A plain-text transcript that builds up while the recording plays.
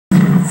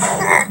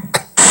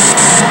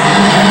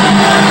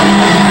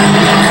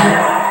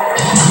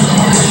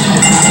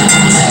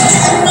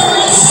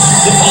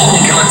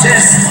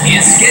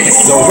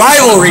The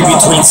rivalry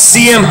between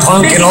CM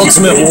Punk and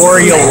Ultimate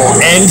Warrior will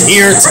end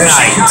here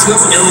tonight.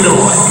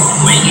 Illinois,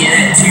 weighing in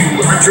at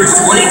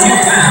 222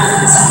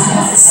 pounds,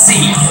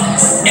 CM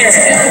Punk.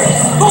 It's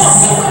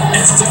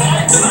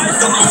tonight,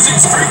 the losing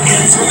streak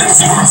ends for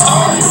this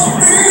superstar.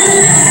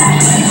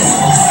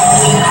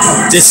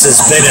 This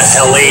has been a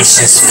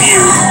hellacious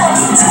feud.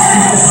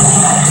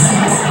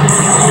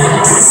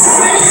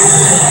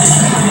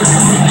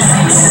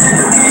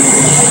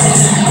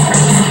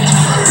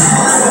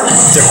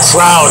 The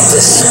crowd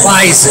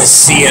despises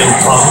CM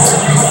Punk.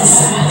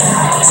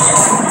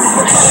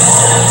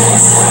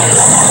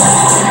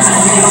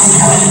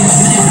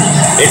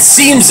 It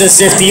seems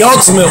as if the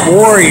Ultimate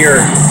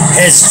Warrior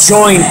has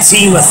joined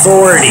Team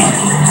Authority.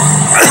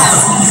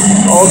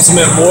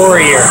 Ultimate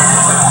Warrior.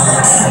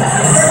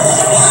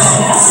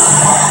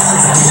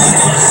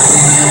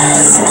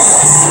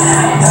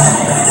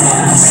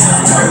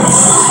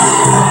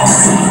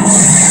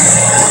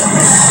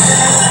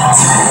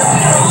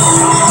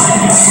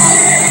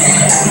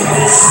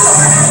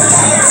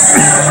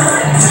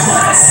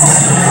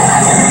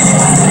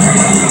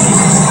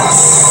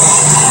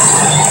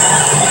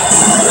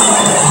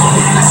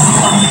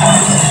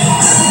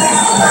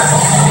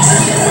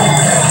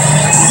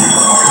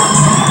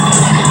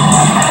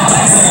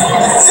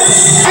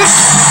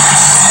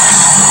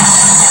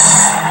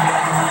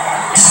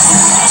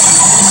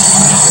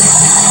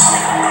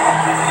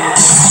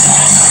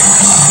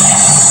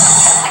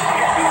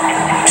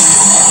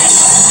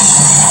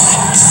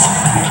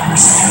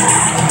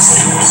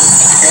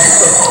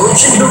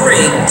 Approaching the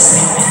ring,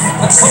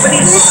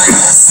 accompanied by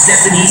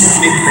Stephanie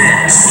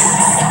McMahon,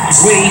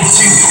 weighing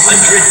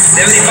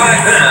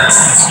 275 pounds,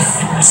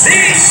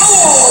 the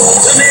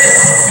Ultimate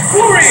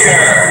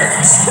Warrior.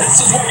 This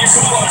is what you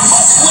call a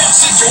must-win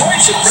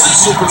situation for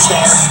this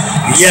superstar.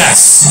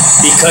 Yes,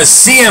 because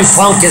CM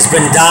Punk has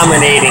been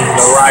dominating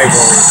the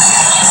rivalry,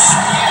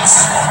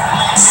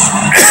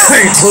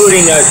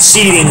 including a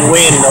cheating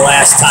win the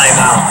last time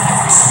out,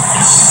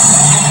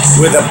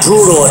 with a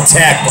brutal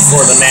attack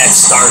before the match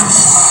started.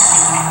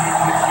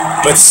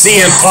 But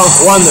CM Punk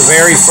won the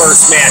very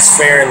first match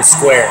fair and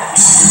square.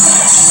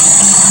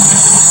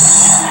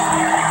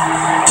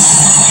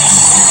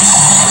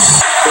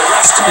 The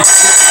rest of the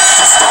season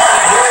to start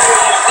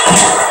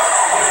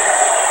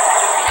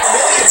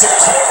millions of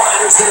coal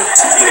miners that are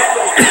tuning in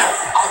right now.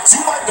 I'll do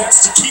my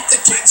best to keep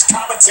the King's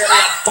commentary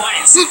on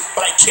bias,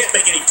 but I can't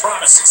make any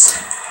promises.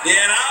 Yeah,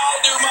 and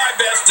I'll do my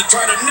best to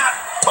try to not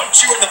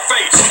punch you in the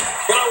face,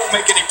 but I won't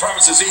make any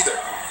promises either.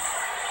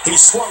 He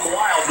swung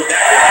wild with that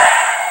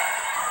one.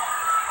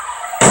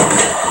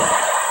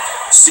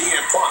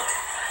 CM Punk,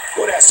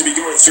 what has to be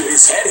going through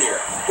his head here?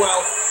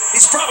 Well,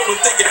 he's probably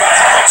thinking about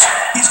how much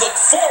he's looked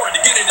forward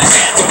to getting his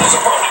hands on his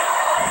opponent.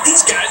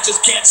 These guys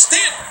just can't stand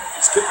him.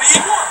 This could be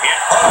a war here.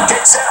 Oh,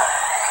 kicks out.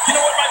 You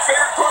know what my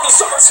favorite part of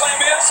SummerSlam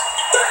is?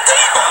 The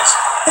Divas.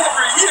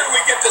 Every year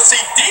we get to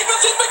see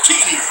Divas in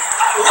bikinis.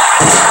 I love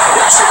it.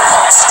 What should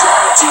Punk's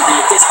strategy be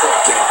at this point,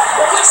 kid?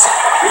 Well, listen,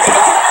 we gotta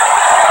get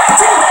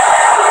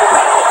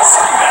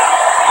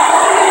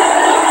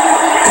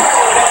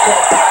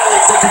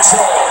battling for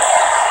control.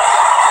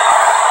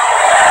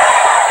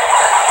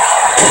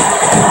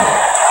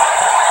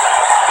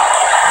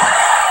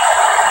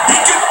 He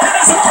could pin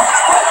his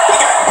opponent. He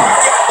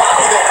got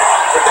Bobby there,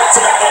 but that's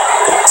about it.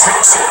 The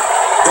tension,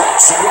 the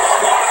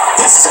drama.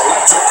 This is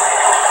electric.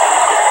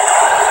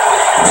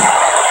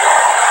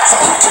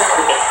 He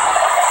countered it.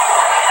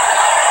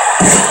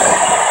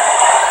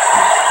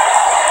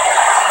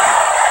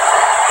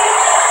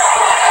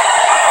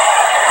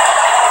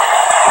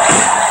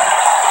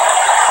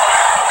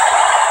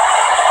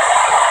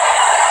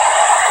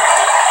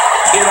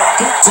 In a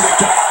boot to the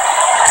gut.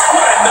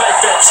 What a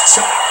knife edge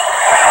chop.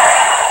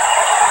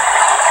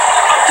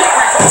 I can't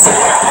reverse it.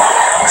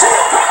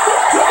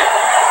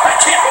 I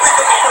can't believe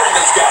the number in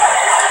this guy.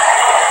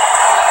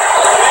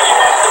 And then he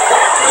wants to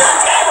break through that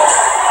table.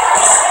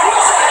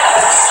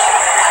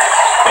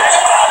 Hang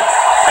on.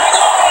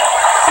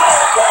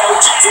 Oh,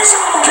 jeez.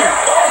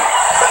 Careful.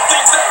 That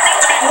thing's not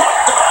meant to be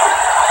worked on.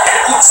 And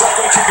it looks like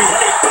we could be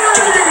heading back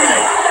into the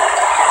ring.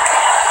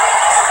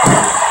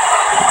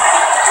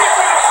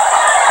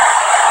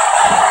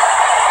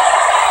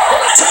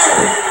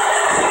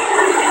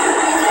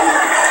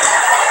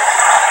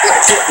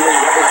 I can't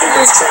believe everything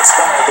that's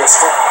transpired this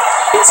far.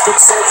 It's been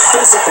so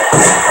physical.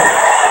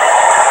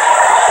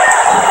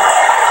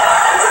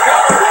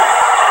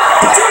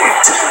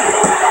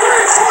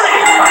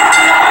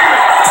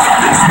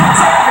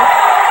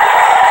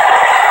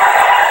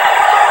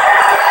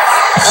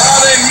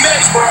 They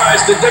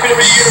mesmerized the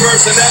WWE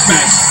Universe in that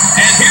match,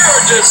 and here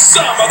are just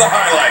some of the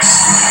highlights.